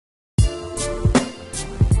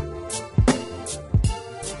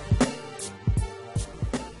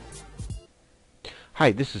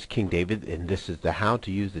Hi, this is King David, and this is the How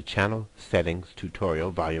to Use the Channel Settings tutorial,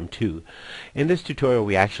 Volume 2. In this tutorial,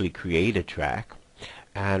 we actually create a track,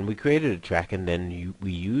 and we created a track, and then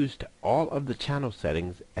we used all of the channel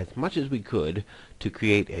settings as much as we could to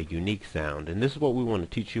create a unique sound. And this is what we want to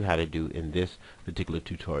teach you how to do in this particular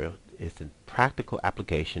tutorial. It's a practical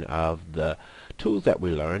application of the tools that we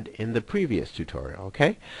learned in the previous tutorial,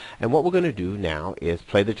 okay? And what we're going to do now is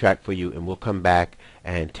play the track for you, and we'll come back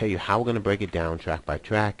and tell you how we're going to break it down track by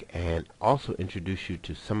track, and also introduce you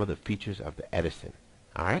to some of the features of the Edison.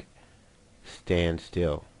 Alright? Stand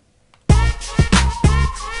still.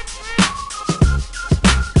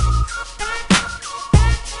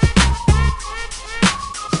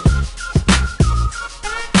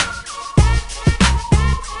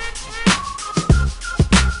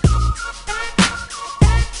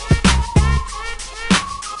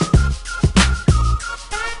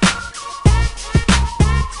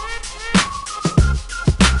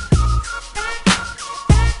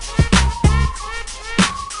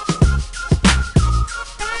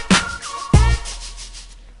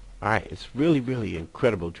 Alright, it's really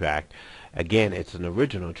incredible track. Again, it's an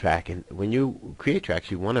original track, and when you create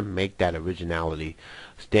tracks, you want to make that originality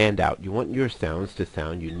stand out. You want your sounds to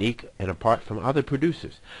sound unique and apart from other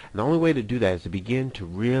producers. And the only way to do that is to begin to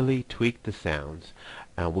really tweak the sounds.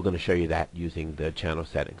 And we're going to show you that using the channel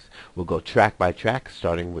settings. We'll go track by track,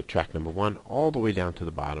 starting with track number 1 all the way down to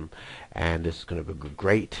the bottom. And this is going to be a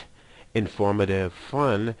great, informative,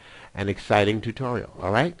 fun, and exciting tutorial.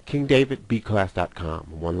 Alright? KingDavid,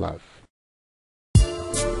 BeatClass.com. One love.